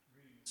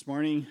This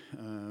morning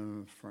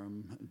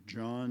from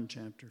John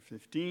chapter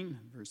 15,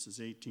 verses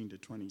 18 to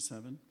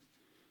 27.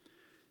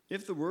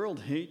 If the world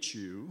hates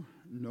you,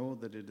 know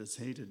that it has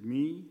hated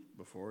me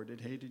before it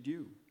had hated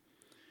you.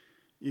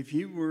 If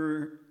you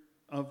were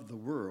of the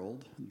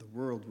world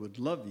would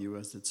love you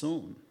as its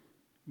own.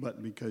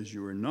 But because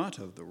you are not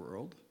of the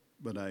world,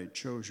 but I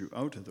chose you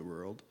out of the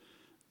world,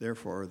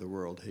 therefore the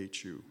world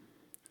hates you.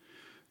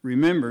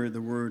 Remember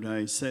the word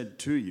I said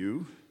to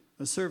you,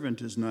 a servant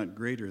is not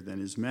greater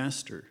than his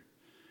master.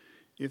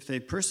 If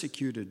they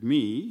persecuted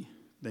me,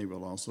 they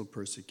will also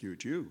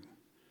persecute you.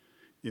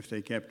 If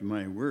they kept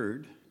my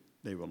word,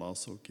 they will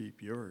also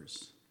keep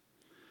yours.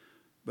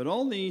 But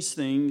all these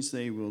things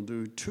they will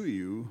do to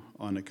you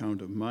on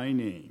account of my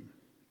name,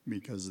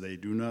 because they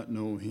do not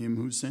know him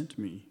who sent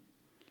me.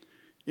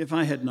 If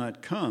I had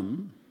not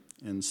come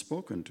and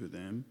spoken to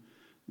them,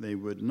 they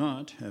would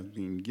not have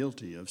been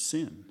guilty of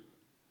sin.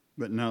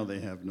 But now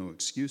they have no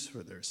excuse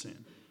for their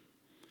sin.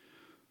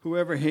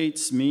 Whoever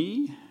hates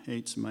me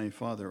hates my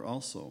Father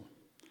also.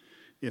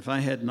 If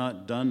I had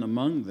not done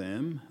among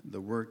them the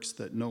works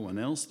that no one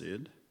else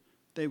did,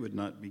 they would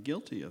not be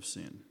guilty of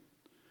sin.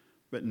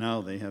 But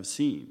now they have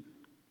seen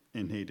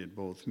and hated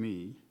both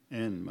me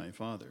and my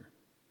Father.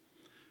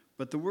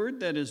 But the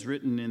word that is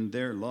written in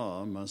their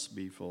law must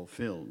be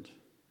fulfilled.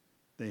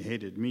 They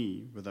hated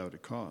me without a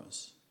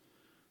cause.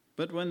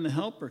 But when the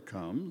Helper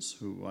comes,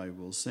 who I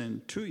will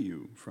send to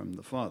you from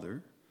the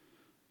Father,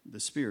 the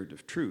Spirit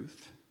of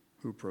truth,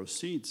 who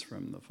proceeds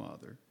from the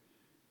Father,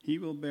 he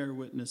will bear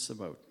witness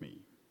about me.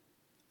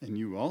 And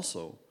you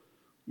also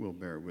will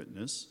bear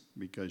witness,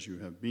 because you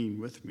have been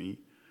with me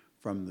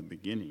from the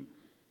beginning.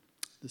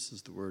 This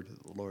is the word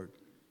of the Lord.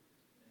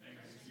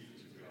 Thanks be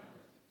to God.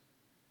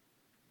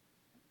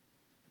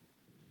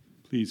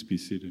 Please be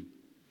seated.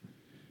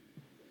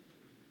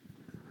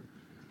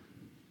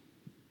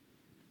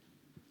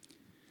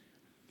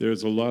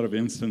 There's a lot of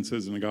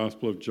instances in the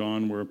Gospel of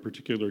John where a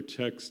particular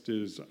text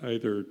is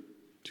either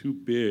too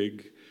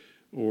big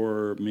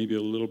or maybe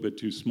a little bit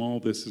too small.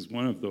 This is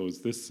one of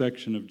those. This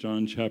section of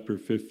John chapter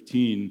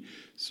 15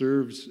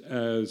 serves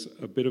as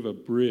a bit of a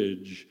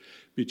bridge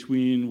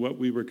between what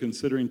we were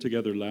considering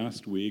together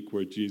last week,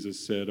 where Jesus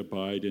said,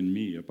 "Abide in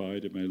me,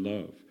 abide in my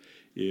love.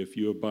 If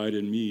you abide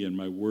in me and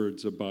my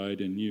words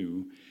abide in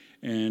you,"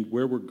 and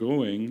where we're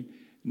going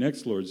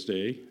next Lord's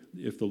Day,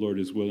 if the Lord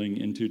is willing,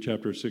 into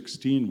chapter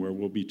 16, where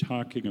we'll be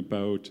talking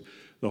about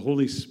the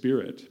Holy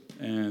Spirit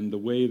and the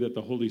way that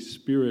the Holy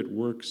Spirit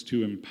works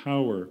to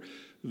empower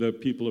the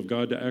people of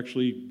God to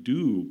actually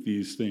do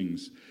these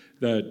things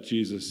that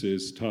Jesus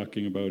is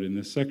talking about in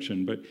this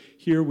section. But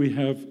here we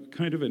have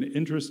kind of an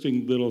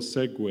interesting little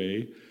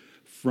segue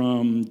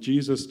from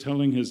Jesus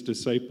telling his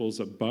disciples,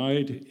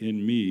 "Abide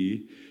in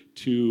me,"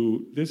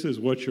 to this is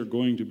what you're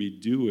going to be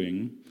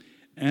doing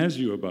as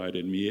you abide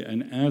in me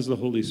and as the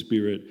Holy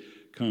Spirit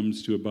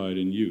comes to abide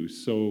in you.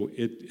 So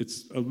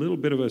it's a little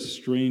bit of a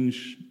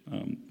strange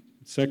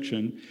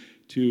section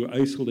to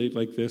isolate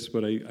like this,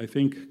 but I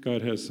think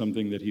God has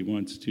something that he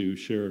wants to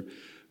share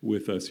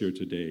with us here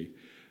today.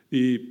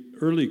 The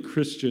early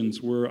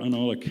Christians were, on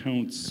all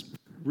accounts,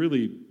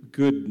 really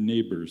good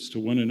neighbors to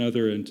one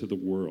another and to the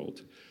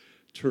world.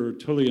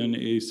 Tertullian,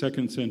 a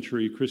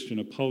second-century Christian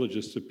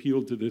apologist,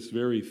 appealed to this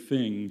very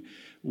thing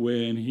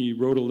when he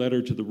wrote a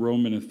letter to the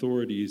Roman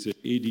authorities in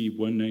AD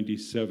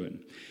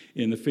 197.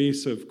 In the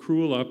face of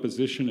cruel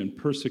opposition and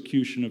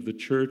persecution of the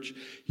church,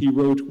 he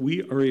wrote,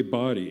 "We are a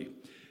body,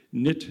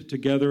 knit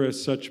together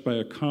as such by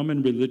a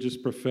common religious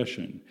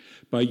profession,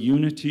 by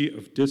unity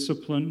of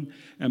discipline,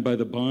 and by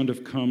the bond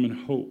of common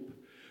hope.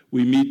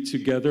 We meet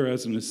together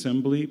as an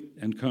assembly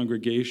and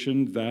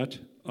congregation that,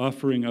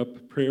 offering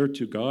up prayer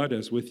to God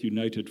as with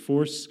united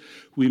force,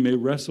 we may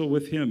wrestle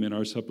with him in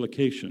our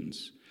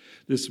supplications.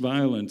 This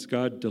violence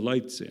God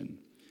delights in.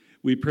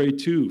 We pray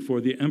too for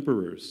the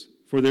emperors,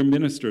 for their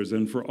ministers,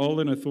 and for all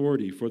in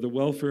authority, for the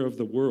welfare of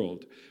the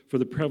world, for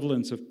the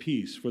prevalence of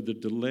peace, for the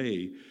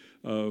delay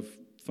of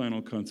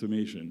final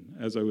consummation."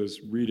 As I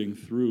was reading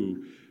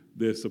through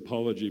this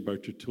apology by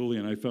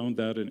Tertullian, I found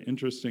that an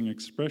interesting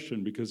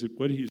expression, because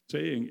what he's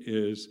saying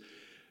is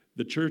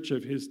the church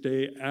of his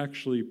day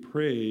actually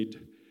prayed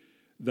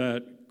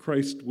that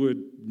Christ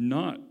would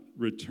not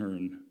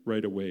return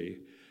right away,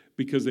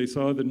 because they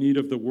saw the need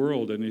of the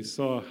world and they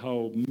saw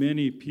how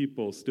many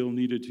people still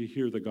needed to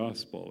hear the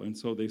gospel. And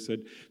so they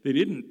said, they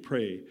didn't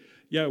pray,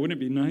 "Yeah,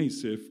 wouldn't it be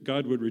nice if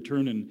God would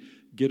return and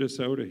get us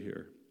out of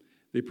here?"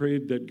 They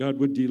prayed that God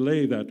would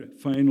delay that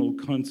final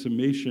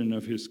consummation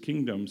of his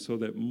kingdom so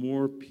that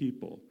more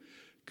people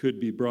could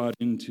be brought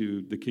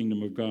into the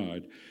kingdom of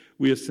God.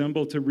 We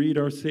assemble to read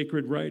our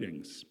sacred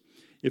writings,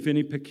 if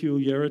any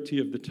peculiarity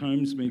of the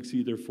times makes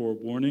either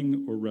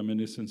forewarning or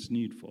reminiscence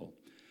needful.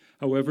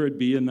 However it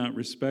be, in that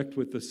respect,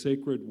 with the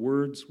sacred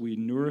words we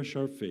nourish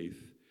our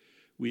faith,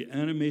 we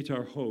animate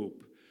our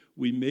hope,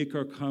 we make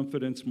our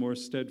confidence more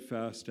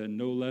steadfast, and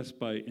no less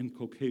by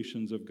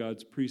inculcations of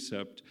God's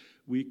precept,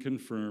 we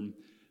confirm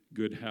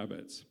good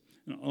habits.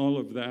 And all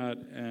of that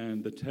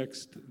and the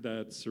text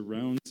that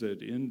surrounds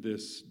it in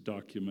this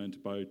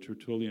document by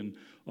Tertullian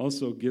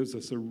also gives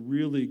us a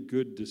really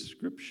good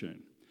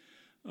description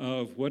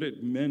of what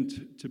it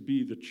meant to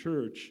be the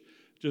church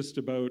just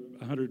about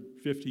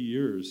 150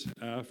 years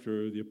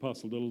after the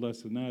apostle, a little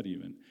less than that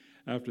even,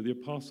 after the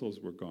apostles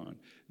were gone.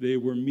 They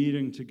were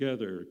meeting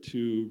together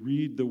to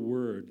read the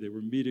word. They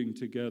were meeting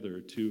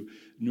together to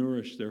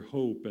nourish their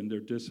hope and their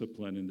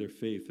discipline and their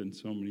faith in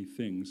so many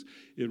things.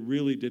 It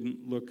really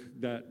didn't look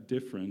that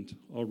different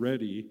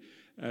already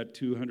at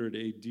 200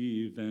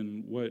 AD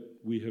than what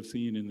we have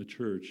seen in the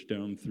church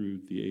down through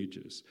the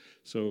ages.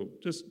 So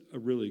just a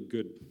really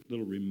good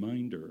little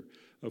reminder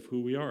of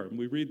who we are. And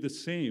we read the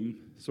same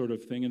sort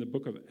of thing in the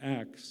book of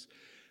Acts.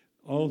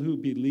 All who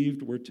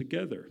believed were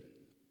together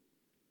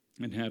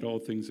and had all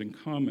things in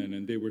common,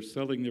 and they were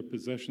selling their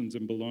possessions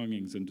and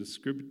belongings and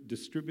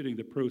distributing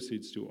the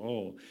proceeds to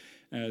all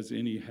as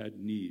any had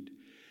need.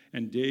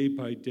 And day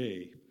by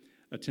day,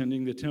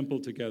 attending the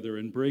temple together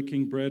and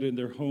breaking bread in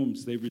their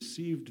homes, they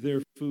received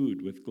their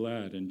food with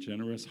glad and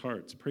generous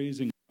hearts,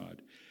 praising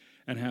God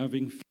and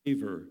having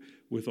favor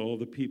with all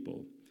the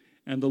people.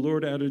 And the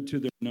Lord added to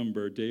their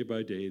number day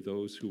by day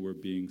those who were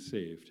being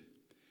saved.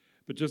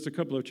 But just a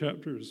couple of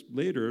chapters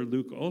later,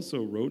 Luke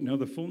also wrote, now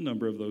the full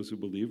number of those who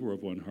believed were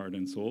of one heart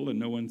and soul, and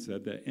no one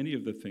said that any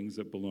of the things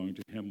that belonged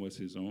to him was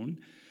his own,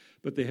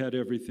 but they had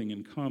everything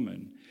in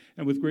common.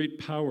 And with great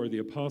power, the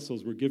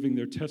apostles were giving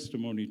their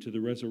testimony to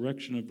the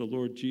resurrection of the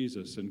Lord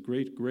Jesus, and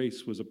great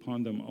grace was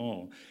upon them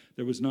all.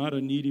 There was not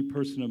a needy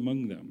person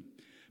among them.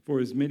 For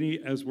as many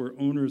as were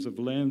owners of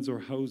lands or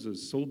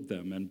houses sold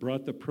them and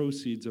brought the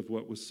proceeds of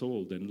what was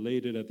sold and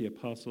laid it at the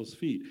apostles'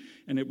 feet,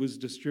 and it was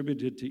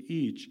distributed to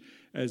each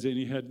as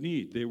any had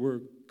need. They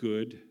were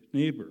good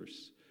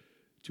neighbors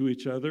to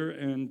each other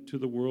and to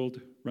the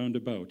world round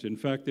about. In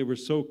fact, they were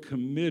so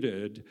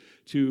committed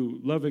to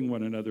loving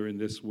one another in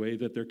this way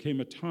that there came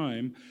a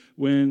time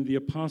when the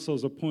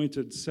apostles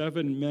appointed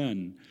 7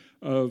 men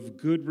of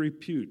good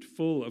repute,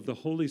 full of the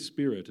Holy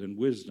Spirit and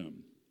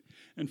wisdom.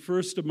 And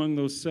first among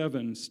those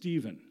 7,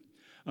 Stephen,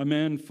 a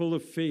man full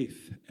of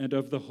faith and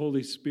of the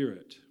Holy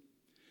Spirit.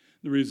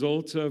 The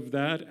result of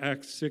that,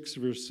 Acts 6,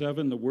 verse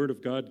 7, the word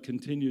of God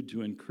continued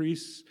to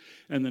increase,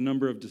 and the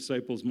number of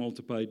disciples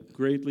multiplied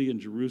greatly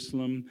in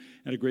Jerusalem,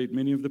 and a great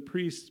many of the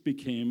priests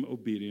became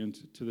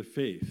obedient to the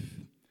faith.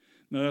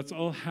 Now, that's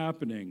all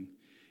happening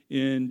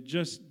in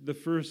just the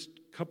first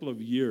couple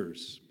of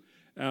years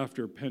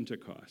after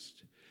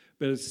Pentecost.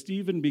 But as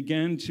Stephen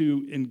began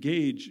to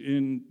engage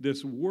in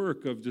this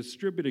work of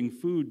distributing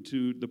food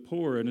to the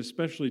poor, and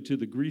especially to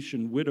the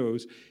Grecian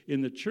widows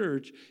in the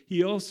church,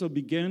 he also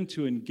began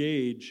to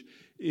engage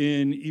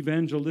in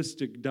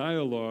evangelistic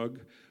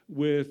dialogue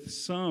with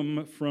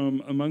some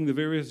from among the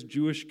various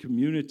Jewish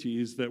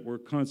communities that were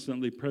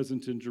constantly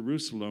present in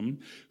Jerusalem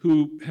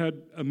who had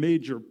a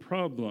major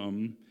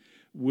problem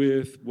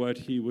with what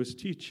he was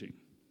teaching.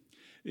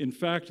 In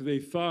fact, they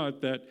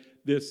thought that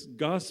this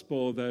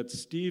gospel that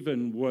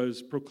Stephen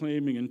was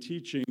proclaiming and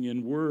teaching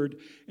in word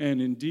and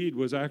in deed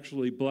was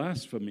actually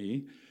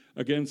blasphemy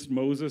against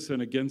Moses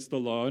and against the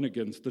law and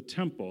against the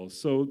temple.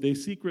 So they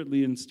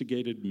secretly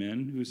instigated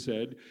men who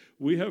said,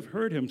 "We have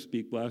heard him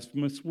speak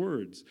blasphemous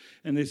words."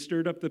 And they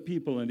stirred up the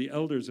people and the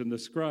elders and the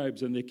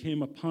scribes, and they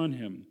came upon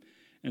him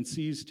and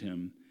seized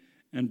him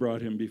and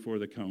brought him before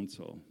the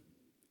council.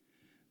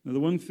 Now, the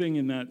one thing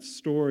in that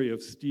story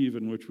of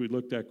Stephen, which we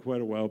looked at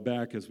quite a while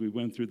back as we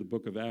went through the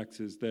book of Acts,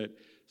 is that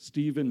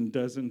Stephen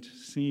doesn't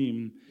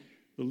seem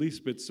the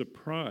least bit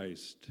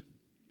surprised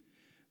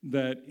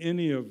that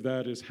any of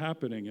that is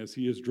happening as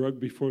he is drugged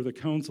before the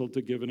council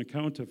to give an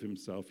account of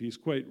himself. He's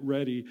quite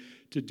ready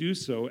to do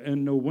so,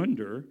 and no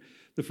wonder.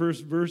 The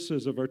first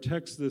verses of our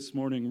text this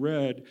morning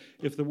read,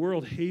 "If the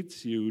world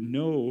hates you,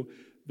 know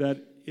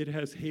that it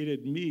has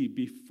hated me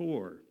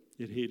before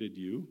it hated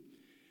you.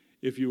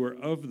 If you were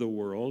of the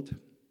world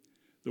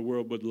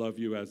would love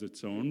you as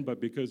its own,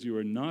 but because you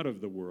are not of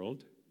the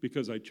world,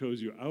 because I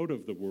chose you out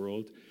of the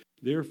world,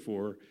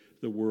 therefore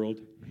the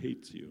world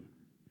hates you."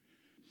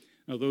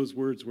 Now those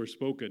words were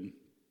spoken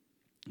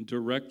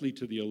directly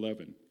to the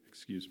 11.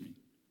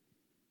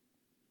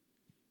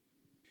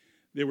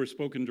 They were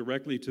spoken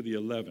directly to the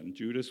 11.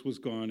 Judas was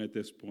gone at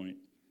this point.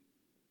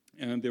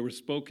 And they were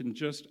spoken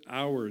just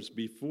hours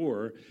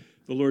before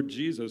the Lord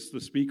Jesus,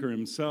 the speaker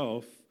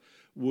himself,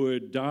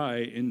 would die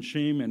in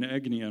shame and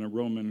agony on a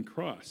Roman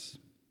cross.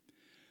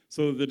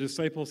 So the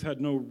disciples had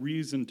no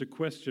reason to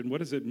question, what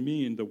does it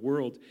mean the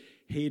world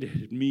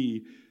hated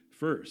me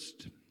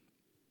first?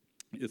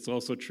 It's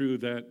also true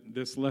that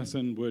this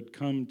lesson would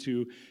come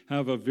to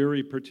have a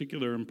very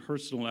particular and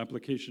personal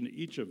application to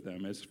each of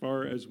them. As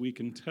far as we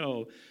can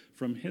tell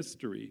from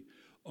history,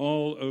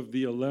 all of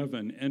the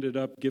 11 ended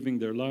up giving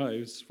their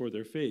lives for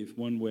their faith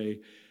one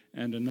way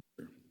and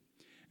another.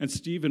 And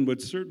Stephen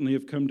would certainly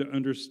have come to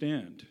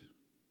understand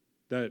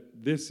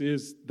that this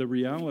is the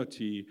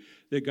reality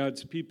that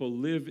God's people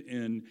live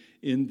in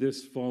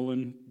this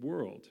fallen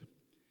world.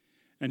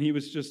 And he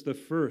was just the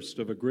first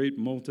of a great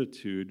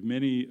multitude,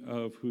 many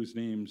of whose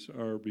names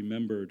are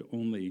remembered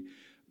only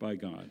by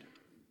God.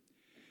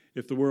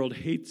 If the world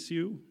hates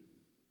you,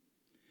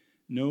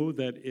 know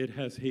that it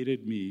has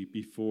hated me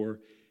before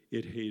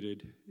it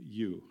hated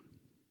you.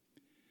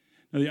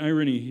 Now, the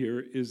irony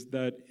here is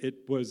that it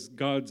was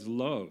God's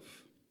love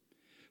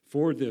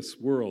for this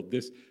world,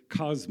 this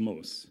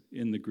cosmos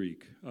in the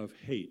Greek of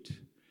hate,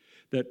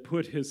 that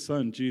put his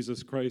son,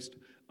 Jesus Christ,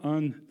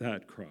 on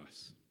that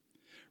cross.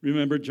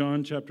 Remember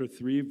John chapter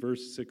 3,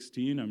 verse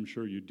 16? I'm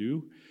sure you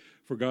do.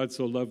 For God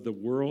so loved the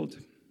world,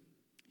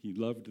 he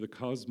loved the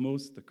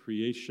cosmos, the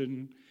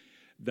creation,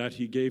 that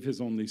he gave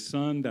his only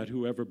Son, that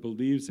whoever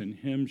believes in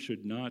him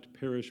should not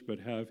perish but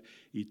have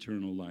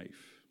eternal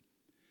life.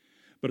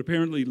 But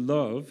apparently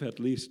love, at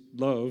least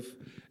love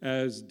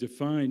as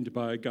defined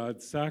by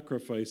God's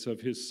sacrifice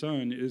of his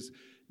Son, is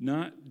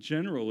not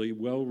generally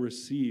well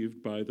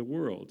received by the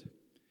world.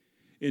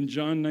 In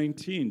John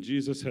 19,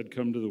 Jesus had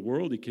come to the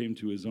world. He came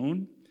to his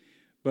own,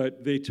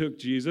 but they took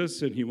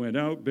Jesus, and he went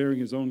out bearing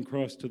his own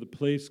cross to the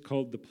place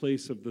called the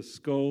place of the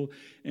skull,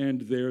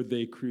 and there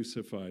they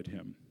crucified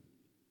him.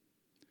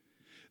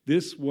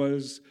 This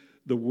was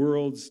the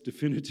world's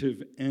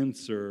definitive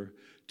answer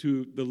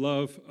to the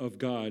love of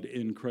God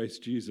in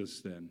Christ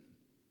Jesus then.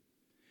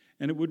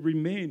 And it would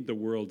remain the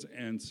world's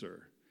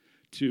answer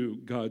to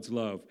God's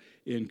love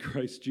in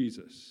Christ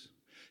Jesus.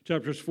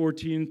 Chapters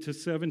 14 to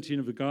 17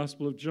 of the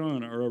Gospel of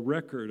John are a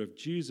record of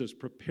Jesus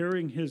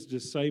preparing his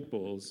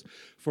disciples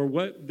for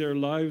what their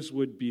lives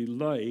would be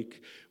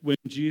like when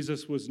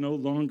Jesus was no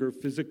longer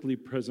physically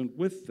present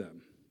with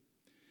them.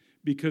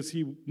 Because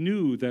he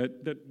knew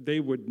that they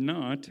would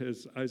not,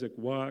 as Isaac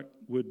Watt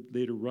would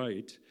later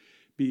write,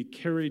 be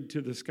carried to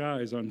the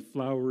skies on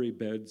flowery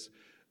beds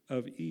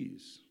of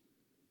ease.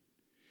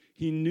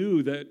 He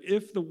knew that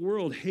if the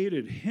world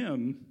hated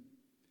him,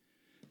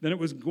 then it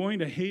was going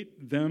to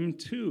hate them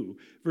too.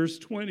 Verse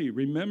 20,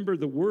 remember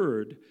the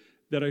word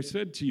that I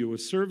said to you, a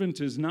servant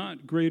is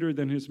not greater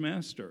than his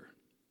master.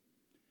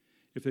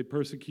 If they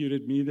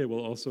persecuted me, they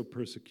will also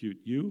persecute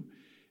you.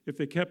 If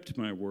they kept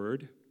my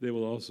word, they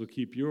will also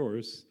keep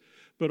yours.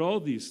 But all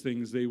these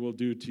things they will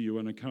do to you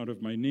on account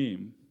of my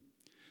name.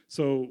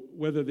 So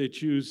whether they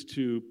choose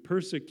to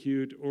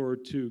persecute or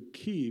to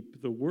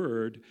keep the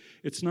word,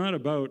 it's not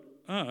about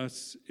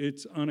us,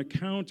 it's on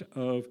account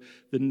of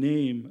the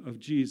name of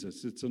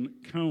Jesus. It's an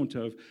account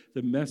of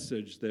the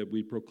message that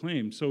we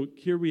proclaim. So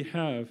here we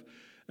have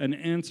an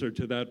answer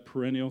to that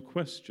perennial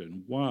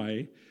question.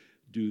 Why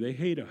do they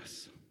hate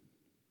us?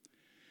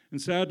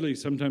 And sadly,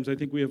 sometimes I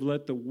think we have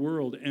let the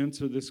world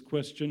answer this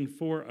question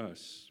for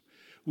us.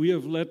 We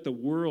have let the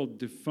world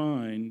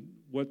define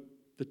what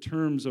the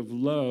terms of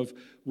love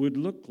would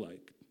look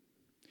like.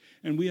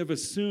 And we have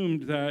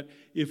assumed that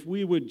if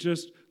we would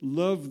just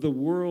love the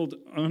world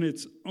on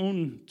its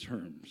own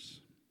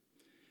terms,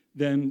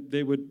 then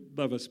they would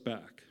love us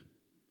back.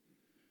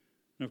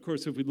 And of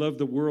course, if we love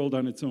the world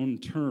on its own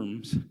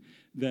terms,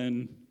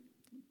 then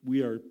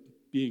we are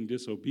being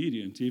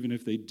disobedient, even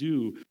if they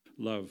do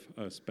love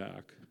us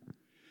back.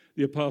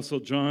 The Apostle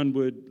John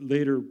would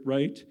later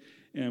write,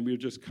 and we're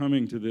just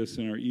coming to this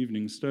in our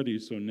evening study,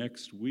 so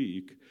next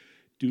week,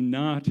 do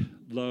not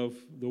love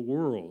the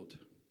world.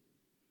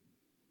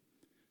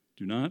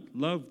 Do not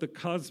love the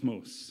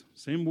cosmos,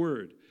 same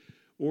word,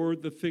 or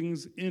the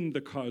things in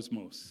the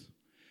cosmos.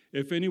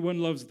 If anyone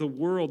loves the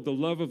world, the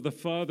love of the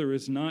Father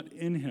is not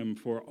in him.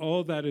 For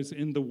all that is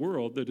in the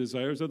world, the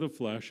desires of the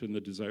flesh and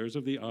the desires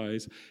of the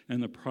eyes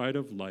and the pride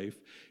of life,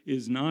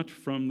 is not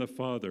from the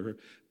Father,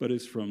 but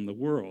is from the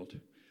world.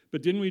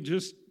 But didn't we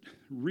just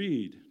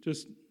read,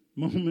 just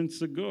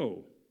moments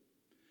ago,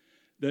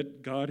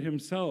 that God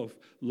himself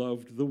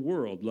loved the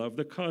world, loved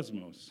the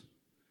cosmos?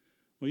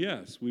 Well,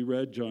 yes, we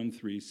read John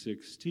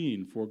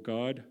 3:16, for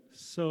God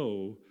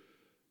so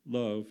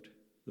loved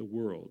the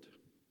world.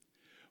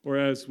 Or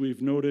as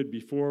we've noted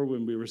before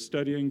when we were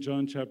studying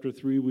John chapter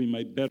 3, we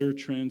might better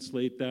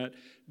translate that,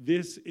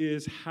 this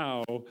is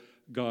how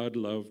God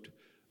loved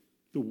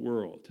the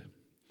world.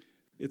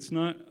 It's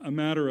not a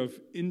matter of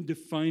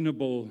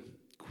indefinable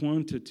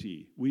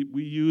quantity.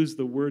 We use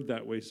the word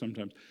that way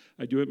sometimes.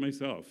 I do it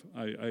myself.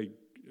 I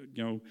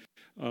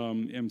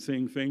am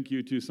saying thank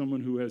you to someone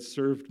who has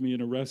served me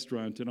in a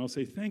restaurant, and I'll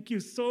say, thank you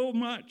so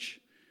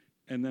much,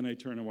 and then I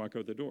turn and walk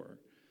out the door.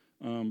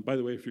 By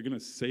the way, if you're going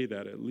to say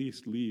that, at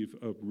least leave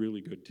a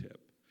really good tip,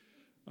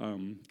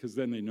 because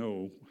then they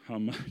know how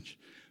much,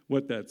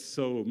 what that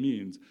so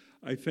means.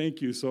 I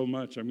thank you so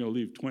much. I'm going to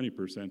leave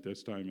 20%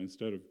 this time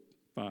instead of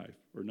 5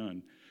 or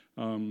none.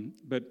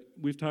 But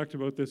we've talked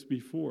about this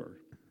before.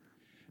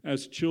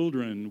 As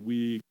children,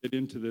 we get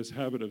into this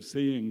habit of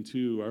saying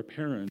to our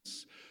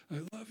parents,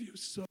 I love you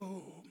so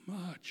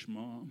much,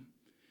 Mom,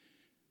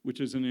 which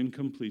is an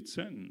incomplete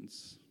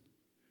sentence.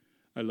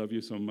 I love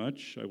you so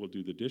much, I will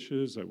do the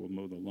dishes, I will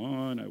mow the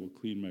lawn, I will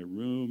clean my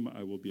room,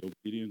 I will be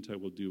obedient, I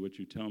will do what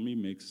you tell me,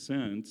 makes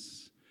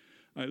sense.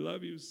 I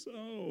love you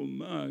so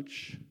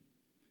much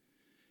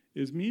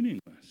is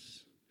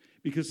meaningless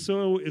Because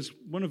so is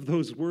one of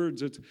those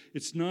words,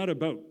 it's not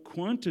about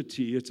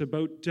quantity, it's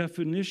about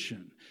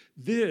definition.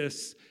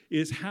 This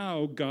is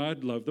how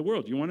God loved the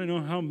world. You want to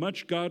know how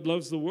much God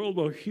loves the world?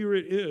 Well, here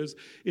it is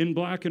in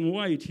black and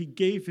white. He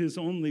gave his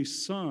only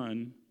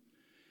Son,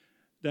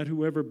 that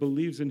whoever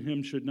believes in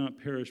him should not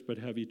perish but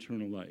have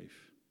eternal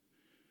life.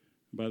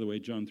 By the way,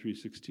 John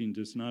 3:16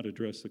 does not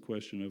address the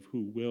question of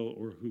who will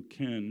or who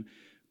can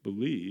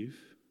believe.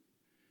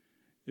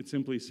 It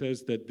simply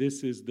says that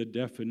this is the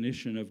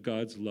definition of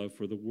God's love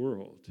for the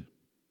world.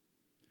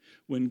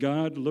 When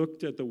God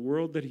looked at the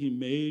world that he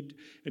made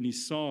and he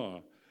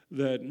saw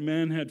that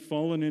man had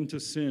fallen into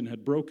sin,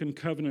 had broken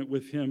covenant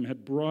with him,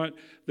 had brought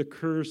the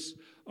curse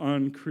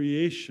on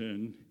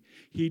creation,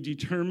 he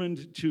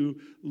determined to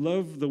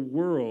love the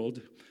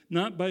world,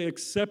 not by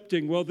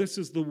accepting, well, this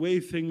is the way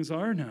things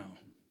are now.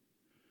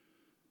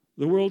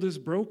 The world is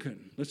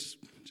broken. Let's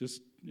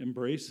just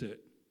embrace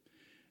it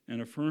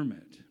and affirm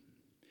it.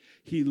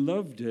 He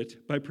loved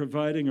it by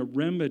providing a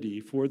remedy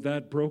for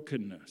that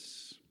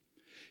brokenness.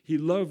 He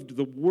loved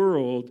the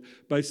world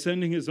by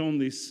sending his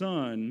only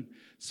Son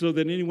so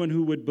that anyone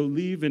who would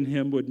believe in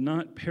him would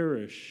not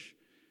perish,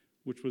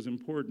 which was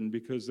important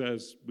because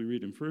as we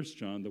read in 1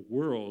 John, the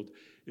world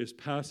is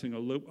passing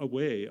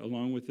away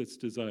along with its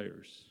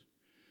desires.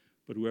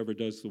 But whoever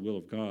does the will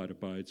of God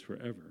abides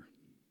forever.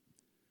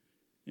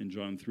 In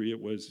John 3,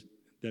 it was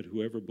that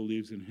whoever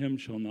believes in him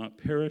shall not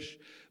perish,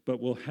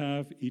 but will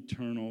have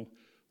eternal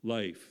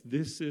life.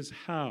 This is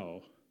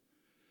how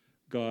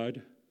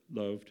God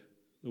loved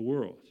the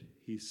world.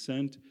 He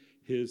sent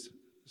his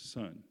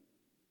Son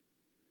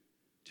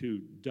to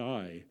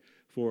die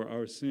for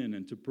our sin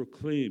and to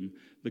proclaim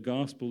the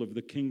gospel of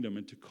the kingdom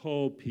and to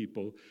call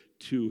people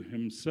to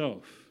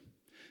himself.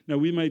 Now,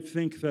 we might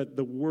think that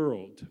the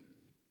world,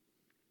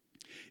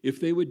 if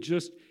they would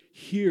just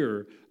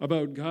hear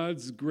about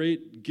God's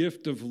great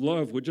gift of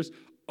love, would just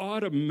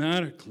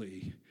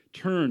automatically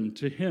turn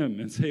to him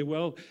and say,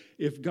 well,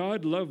 if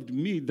God loved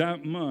me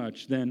that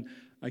much, then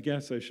I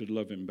guess I should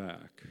love him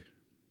back.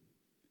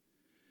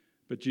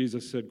 But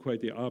Jesus said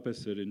quite the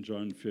opposite in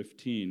John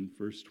 15,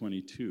 verse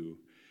 22.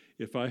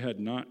 If I had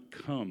not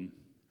come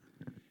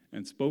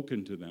and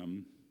spoken to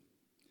them,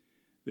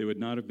 they would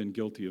not have been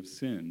guilty of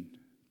sin,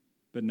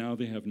 but now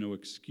they have no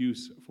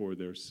excuse for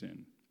their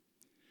sin.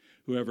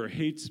 Whoever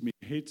hates me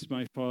hates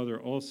my Father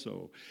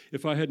also.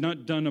 If I had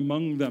not done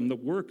among them the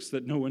works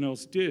that no one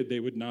else did, they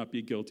would not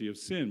be guilty of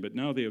sin. But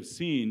now they have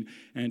seen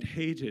and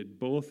hated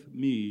both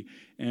me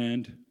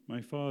and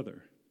my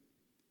Father.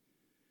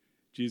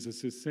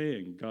 Jesus is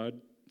saying,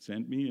 God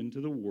sent me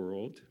into the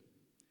world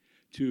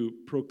to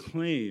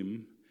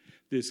proclaim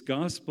this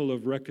gospel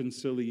of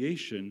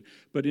reconciliation,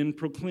 but in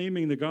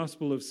proclaiming the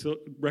gospel of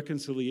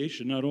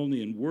reconciliation, not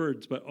only in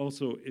words, but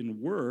also in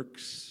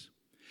works,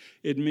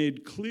 it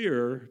made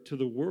clear to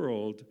the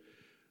world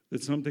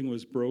that something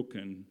was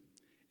broken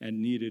and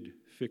needed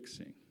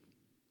fixing.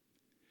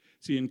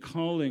 See, in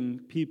calling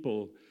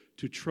people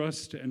to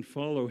trust and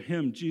follow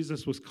him,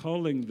 Jesus was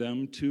calling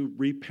them to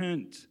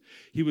repent.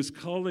 He was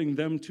calling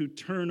them to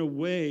turn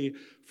away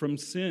from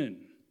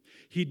sin.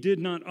 He did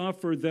not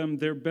offer them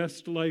their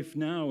best life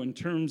now in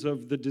terms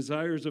of the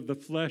desires of the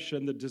flesh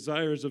and the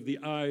desires of the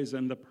eyes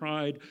and the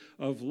pride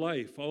of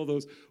life, all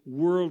those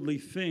worldly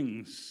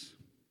things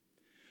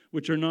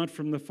which are not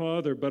from the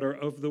Father, but are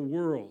of the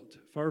world.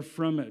 Far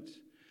from it.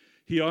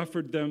 He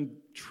offered them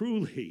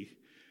truly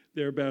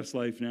their best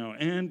life now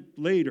and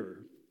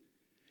later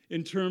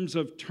in terms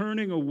of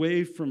turning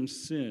away from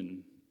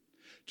sin,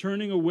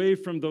 turning away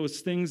from those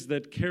things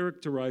that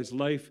characterize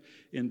life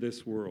in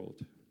this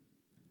world.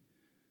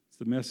 It's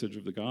the message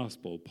of the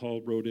gospel.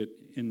 Paul wrote it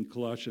in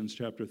Colossians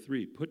chapter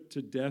 3. Put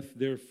to death,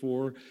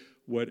 therefore,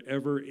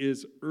 whatever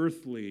is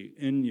earthly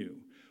in you.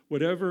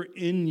 Whatever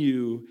in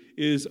you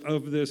is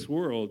of this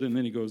world. And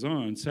then he goes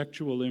on,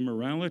 sexual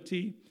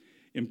immorality,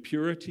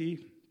 impurity,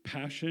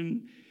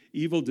 passion,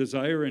 evil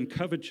desire, and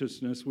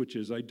covetousness, which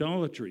is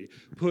idolatry.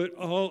 Put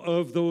all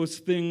of those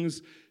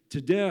things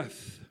to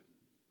death.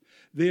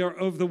 They are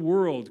of the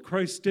world.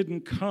 Christ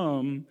didn't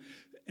come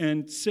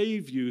and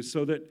save you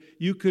so that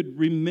you could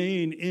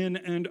remain in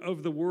and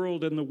of the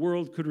world and the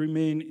world could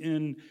remain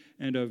in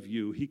and of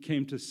you. He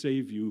came to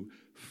save you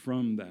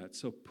from that.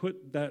 So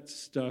put that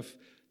stuff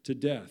to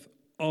death,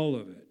 all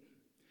of it.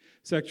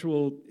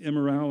 Sexual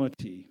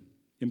immorality,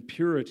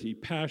 impurity,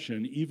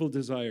 passion, evil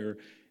desire,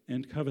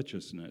 and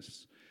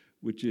covetousness,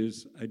 which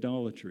is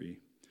idolatry.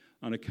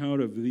 On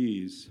account of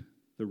these,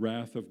 the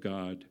wrath of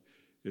God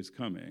is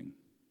coming.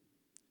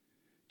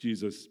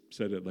 Jesus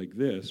said it like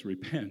this,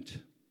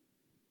 repent.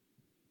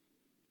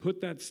 Put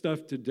that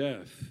stuff to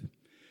death,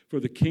 for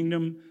the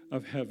kingdom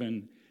of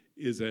heaven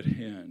is at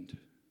hand.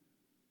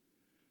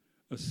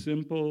 A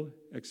simple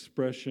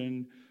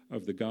expression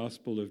of the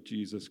gospel of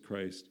Jesus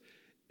Christ,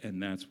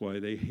 and that's why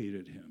they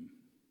hated him.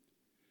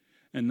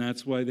 And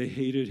that's why they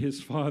hated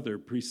his Father,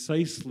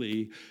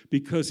 precisely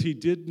because he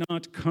did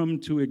not come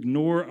to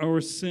ignore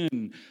our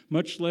sin,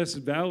 much less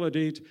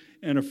validate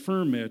and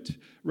affirm it.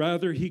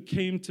 Rather, he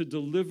came to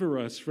deliver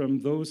us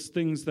from those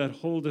things that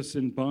hold us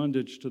in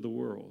bondage to the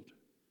world.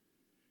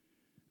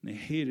 And they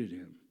hated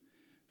him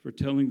for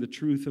telling the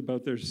truth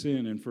about their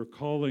sin and for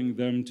calling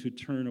them to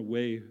turn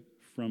away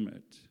from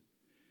it.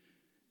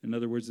 In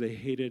other words, they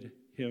hated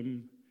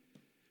him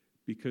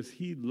because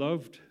he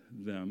loved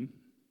them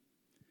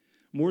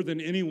more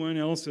than anyone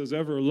else has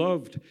ever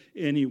loved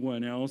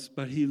anyone else,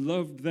 but he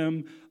loved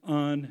them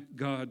on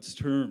God's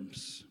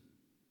terms.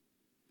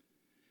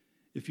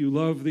 If you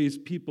love these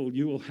people,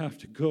 you will have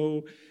to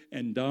go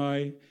and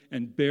die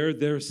and bear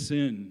their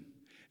sin,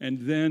 and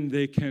then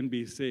they can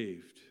be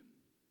saved.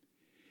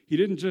 He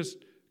didn't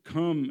just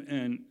come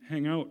and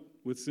hang out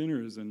with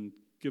sinners and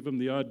give them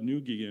the odd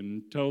noogie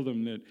and tell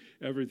them that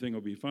everything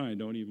will be fine.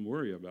 Don't even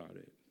worry about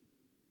it.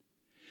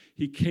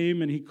 He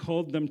came and he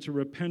called them to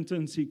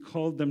repentance. He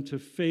called them to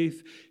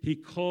faith. He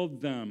called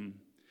them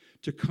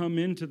to come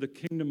into the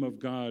kingdom of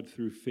God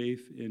through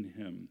faith in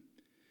him.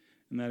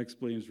 And that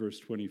explains verse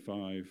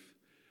 25.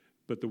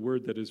 But the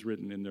word that is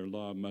written in their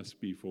law must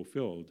be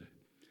fulfilled.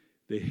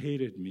 They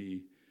hated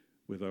me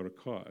without a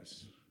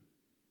cause.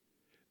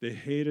 They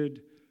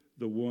hated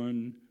the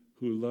one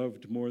who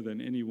loved more than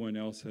anyone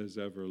else has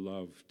ever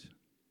loved.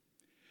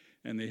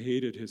 And they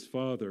hated his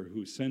Father,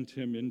 who sent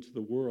him into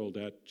the world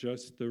at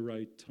just the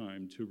right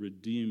time to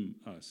redeem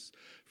us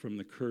from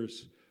the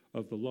curse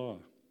of the law.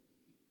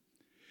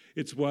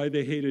 It's why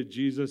they hated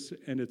Jesus,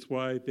 and it's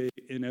why they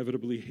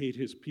inevitably hate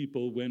his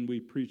people when we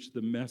preach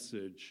the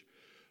message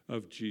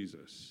of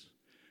Jesus.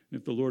 And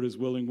if the Lord is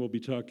willing, we'll be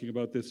talking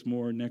about this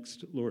more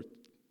next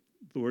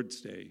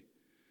Lord's Day.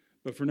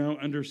 But for now,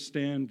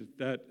 understand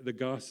that the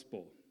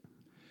gospel,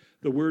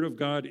 the Word of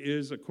God,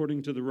 is,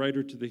 according to the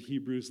writer to the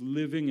Hebrews,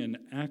 living and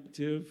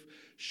active,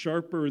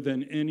 sharper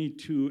than any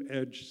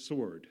two-edged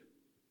sword.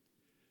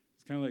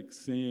 It's kind of like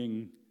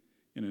saying,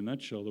 in a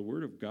nutshell, the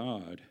Word of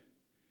God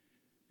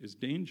is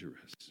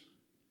dangerous.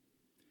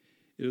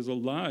 It is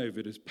alive,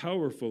 it is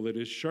powerful, it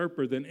is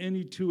sharper than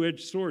any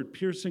two-edged sword,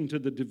 piercing to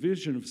the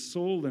division of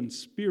soul and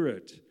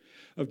spirit,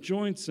 of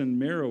joints and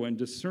marrow, and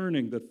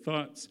discerning the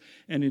thoughts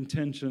and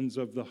intentions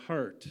of the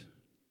heart.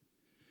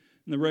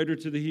 And the writer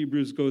to the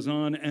Hebrews goes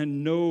on,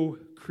 and no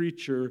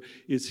creature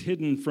is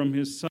hidden from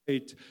his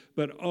sight,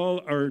 but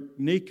all are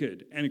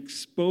naked and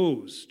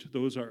exposed.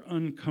 Those are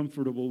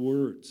uncomfortable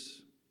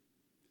words.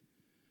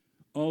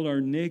 All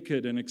are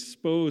naked and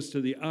exposed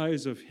to the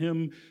eyes of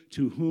him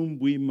to whom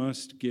we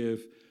must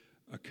give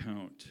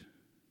account.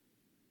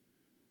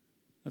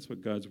 That's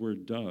what God's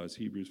word does,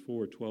 Hebrews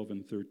 4:12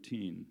 and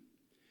 13.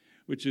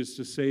 Which is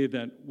to say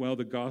that while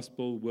the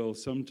gospel will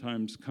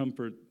sometimes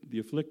comfort the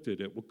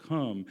afflicted, it will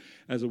come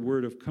as a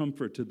word of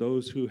comfort to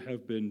those who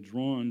have been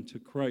drawn to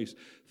Christ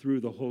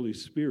through the Holy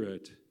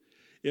Spirit.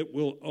 It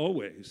will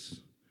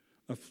always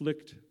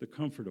afflict the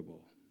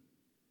comfortable.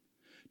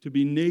 To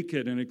be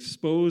naked and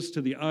exposed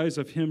to the eyes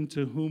of him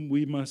to whom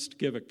we must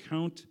give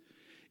account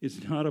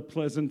is not a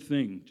pleasant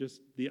thing,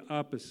 just the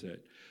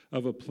opposite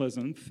of a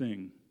pleasant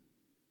thing.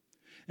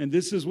 And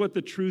this is what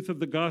the truth of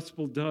the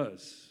gospel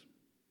does.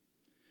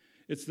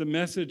 It's the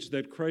message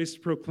that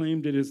Christ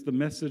proclaimed. It is the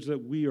message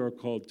that we are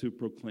called to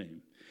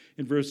proclaim.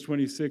 In verse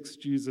 26,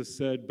 Jesus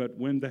said, "But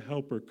when the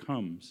Helper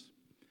comes,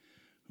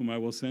 whom I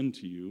will send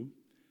to you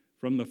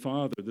from the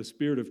Father, the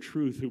Spirit of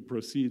truth who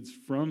proceeds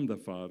from the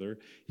Father,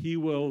 he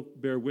will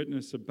bear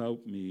witness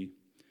about me,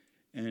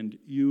 and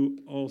you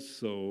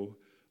also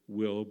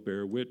will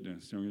bear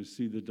witness." And we're going to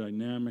see the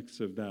dynamics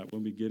of that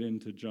when we get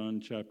into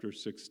John chapter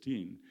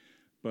 16.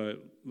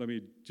 But let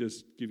me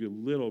just give you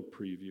a little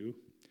preview.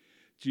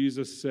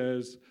 Jesus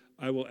says,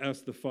 "I will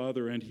ask the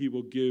Father, and he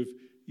will give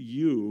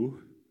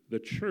you, the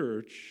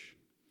church,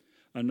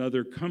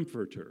 another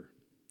comforter.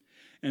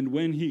 And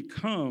when he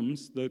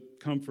comes, the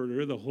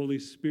comforter, the Holy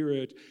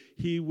Spirit,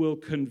 he will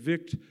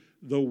convict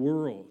the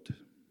world."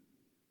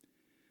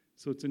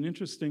 So it's an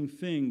interesting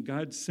thing.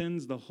 God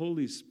sends the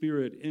Holy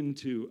Spirit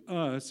into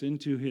us,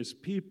 into his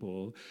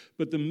people,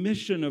 but the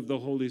mission of the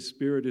Holy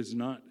Spirit is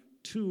not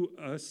to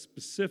us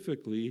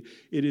specifically,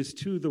 it is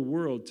to the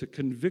world to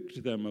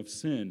convict them of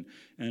sin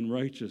and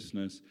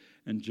righteousness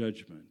and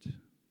judgment.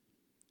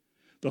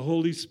 The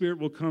Holy Spirit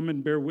will come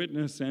and bear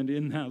witness, and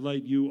in that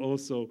light you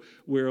also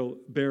will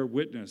bear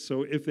witness.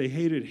 So if they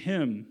hated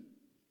him,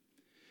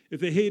 if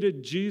they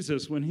hated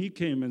Jesus when he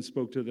came and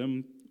spoke to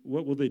them,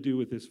 what will they do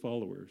with his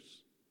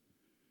followers?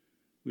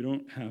 We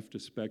don't have to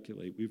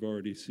speculate. We've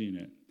already seen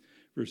it.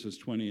 Verses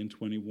 20 and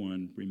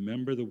 21,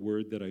 "Remember the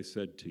word that I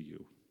said to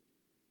you.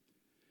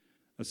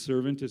 A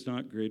servant is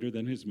not greater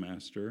than his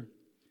master.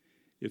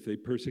 If they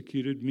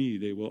persecuted me,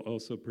 they will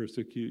also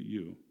persecute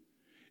you.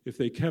 If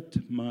they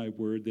kept my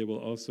word, they will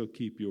also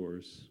keep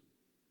yours.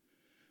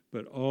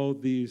 But all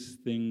these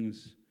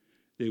things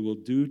they will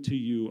do to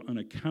you on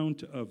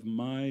account of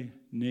my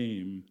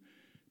name,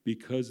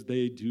 because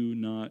they do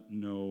not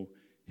know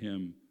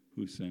him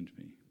who sent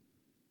me."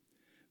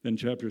 Then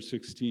chapter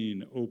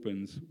 16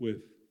 opens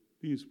with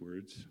these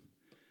words,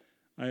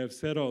 I have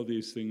said all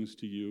these things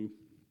to you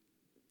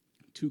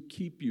to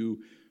keep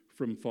you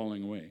from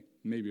falling away.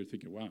 Maybe you're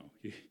thinking, wow,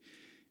 he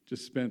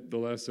just spent the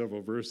last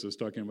several verses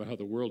talking about how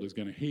the world is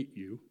going to hate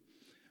you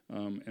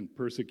and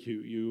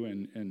persecute you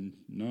and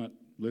not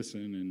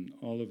listen and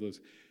all of those.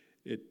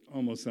 It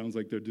almost sounds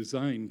like they're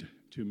designed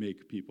to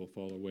make people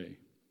fall away.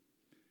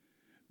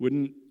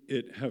 Wouldn't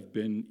it have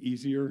been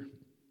easier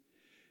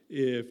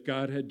if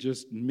God had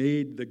just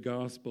made the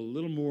gospel a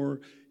little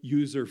more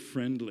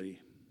user-friendly?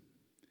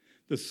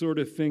 The sort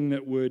of thing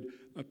that would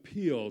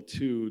appeal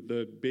to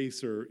the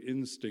baser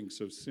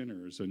instincts of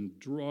sinners and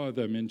draw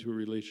them into a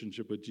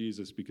relationship with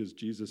Jesus, because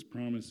Jesus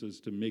promises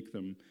to make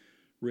them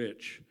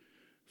rich,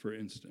 for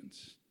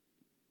instance.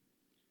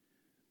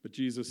 But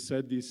Jesus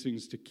said these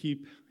things to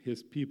keep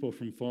his people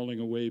from falling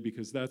away,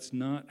 because that's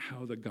not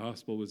how the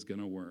gospel was going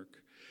to work.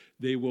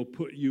 They will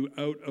put you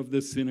out of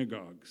the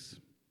synagogues.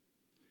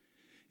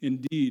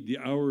 Indeed, the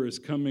hour is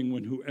coming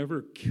when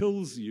whoever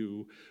kills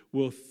you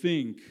will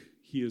think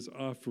he is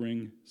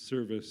offering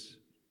service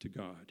to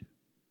God.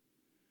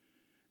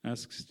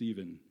 Ask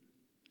Stephen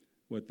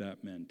what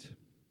that meant.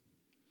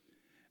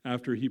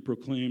 After he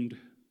proclaimed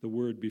the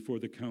word before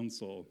the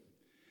council,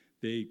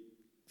 they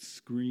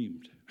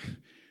screamed.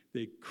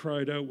 They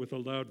cried out with a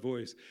loud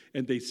voice,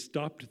 and they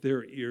stopped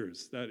their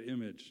ears. That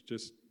image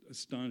just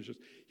astonishes.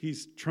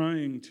 He's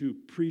trying to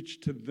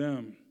preach to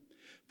them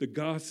the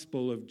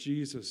gospel of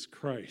Jesus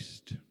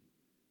Christ.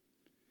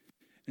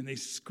 And they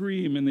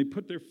scream, and they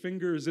put their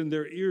fingers in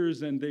their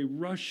ears, and they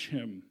rush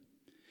him.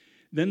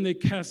 Then they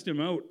cast him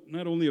out,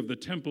 not only of the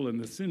temple and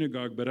the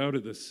synagogue, but out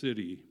of the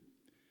city.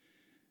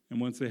 And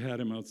once they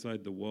had him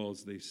outside the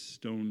walls, they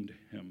stoned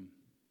him.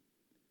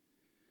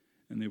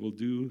 And they will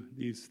do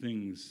these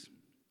things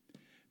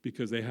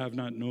because they have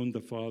not known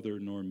the Father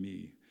nor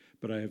me.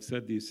 But I have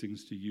said these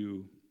things to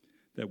you,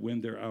 that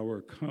when their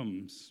hour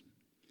comes,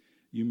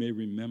 you may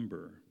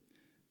remember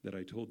that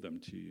I told them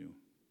to you.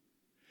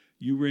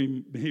 You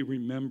may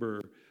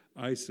remember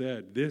I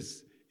said,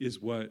 this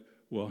is what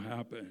will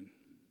happen.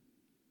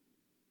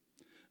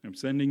 I'm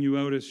sending you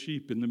out as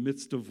sheep in the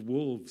midst of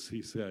wolves,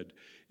 he said,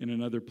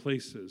 in other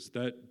places.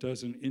 That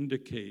doesn't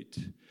indicate.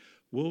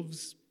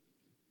 Wolves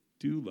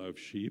do love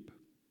sheep,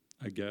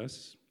 I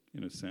guess,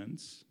 in a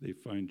sense. They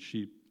find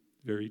sheep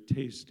very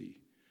tasty.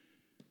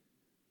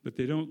 But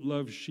they don't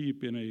love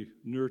sheep in a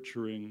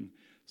nurturing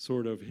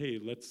sort of, hey,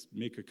 let's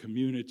make a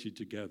community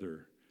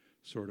together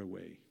sort of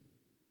way.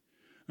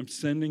 I'm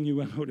sending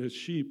you out as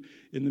sheep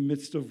in the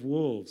midst of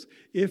wolves.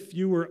 If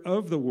you were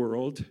of the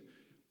world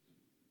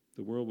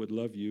would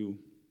love you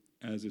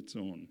as its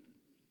own,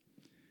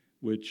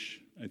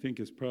 which I think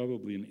is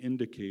probably an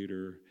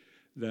indicator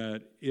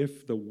that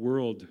if the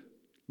world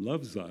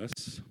loves us,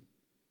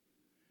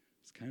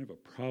 it's kind of a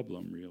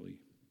problem, really.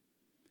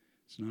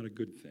 It's not a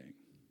good thing.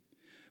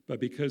 But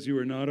because you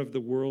are not of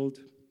the world,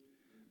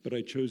 but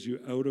I chose you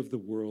out of the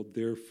world,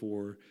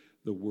 therefore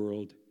the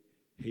world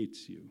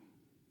hates you.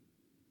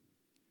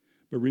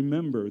 But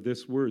remember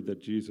this word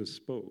that Jesus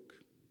spoke,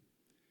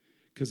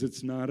 because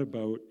it's not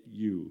about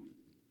you.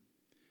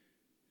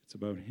 It's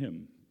about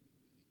him.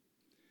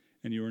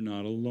 And you are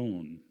not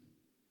alone.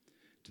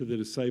 To the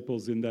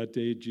disciples in that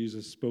day,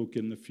 Jesus spoke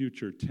in the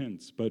future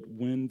tense. But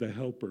when the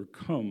Helper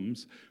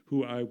comes,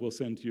 who I will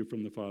send to you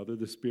from the Father,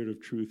 the Spirit of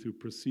truth who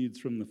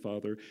proceeds from the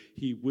Father,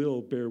 he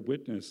will bear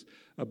witness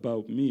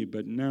about me.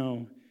 But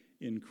now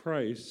in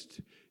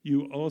Christ,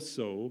 you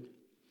also,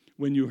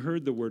 when you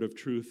heard the word of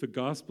truth, the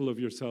gospel of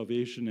your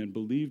salvation, and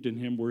believed in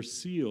him, were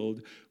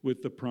sealed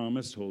with the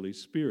promised Holy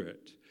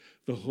Spirit.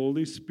 The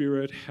Holy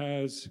Spirit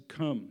has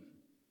come.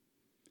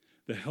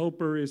 The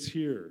Helper is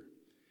here.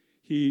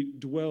 He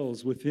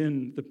dwells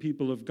within the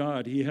people of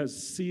God. He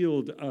has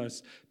sealed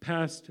us,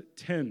 past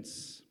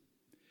tense,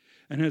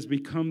 and has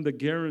become the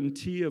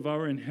guarantee of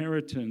our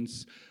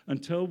inheritance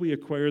until we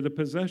acquire the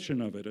possession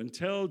of it,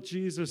 until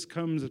Jesus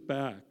comes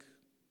back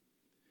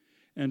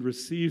and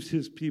receives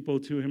his people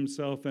to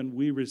himself, and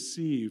we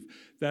receive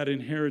that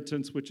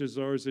inheritance which is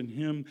ours in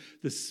him.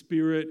 The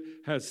Spirit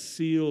has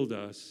sealed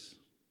us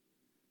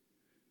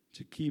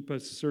to keep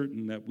us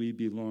certain that we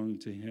belong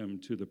to him,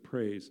 to the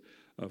praise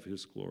of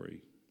his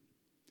glory.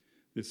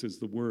 This is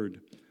the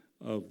word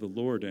of the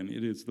Lord, and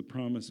it is the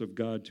promise of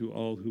God to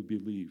all who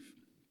believe.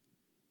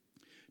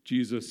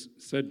 Jesus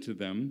said to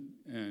them,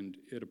 and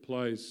it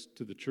applies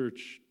to the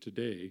church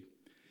today,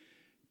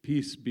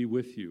 peace be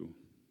with you.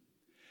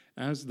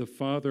 As the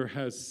Father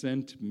has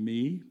sent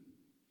me,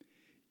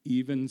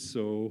 even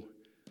so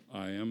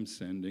I am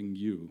sending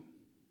you.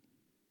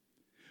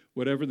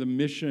 Whatever the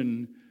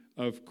mission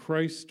of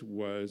Christ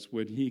was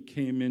when he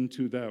came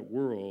into that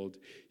world,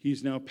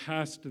 he's now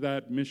passed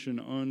that mission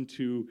on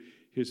to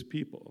his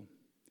people.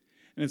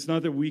 And it's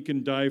not that we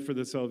can die for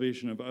the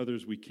salvation of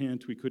others. We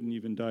can't. We couldn't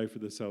even die for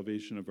the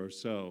salvation of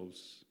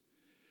ourselves.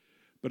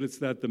 But it's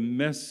that the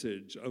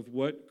message of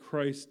what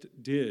Christ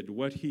did,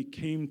 what he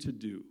came to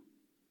do,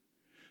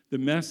 the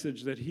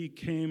message that he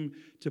came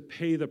to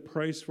pay the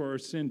price for our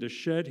sin, to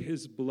shed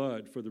his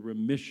blood for the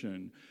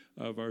remission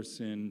of our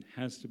sin,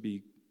 has to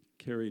be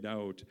carried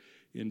out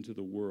into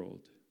the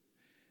world.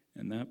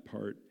 And that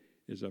part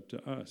is up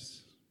to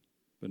us,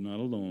 but not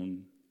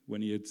alone.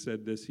 When he had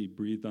said this, he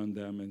breathed on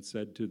them and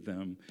said to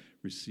them,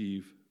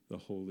 "Receive the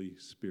Holy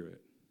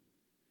Spirit."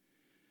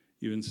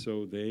 Even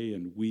so, they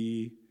and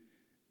we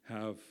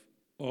have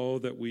all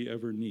that we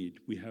ever need.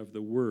 We have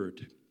the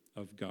Word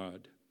of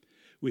God.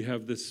 We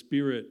have the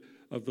Spirit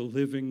of the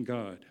living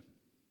God.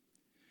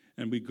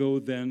 And we go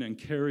then and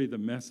carry the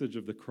message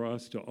of the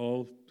cross to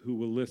all who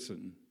will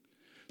listen.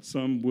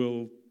 Some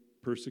will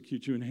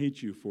persecute you and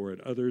hate you for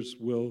it. Others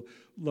will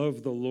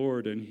love the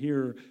Lord and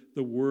hear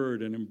the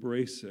word and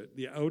embrace it.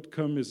 The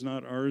outcome is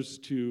not ours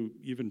to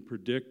even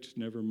predict,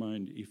 never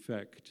mind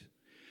effect.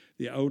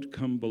 The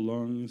outcome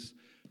belongs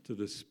to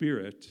the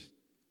Spirit,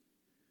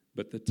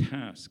 but the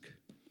task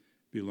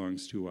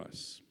belongs to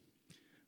us.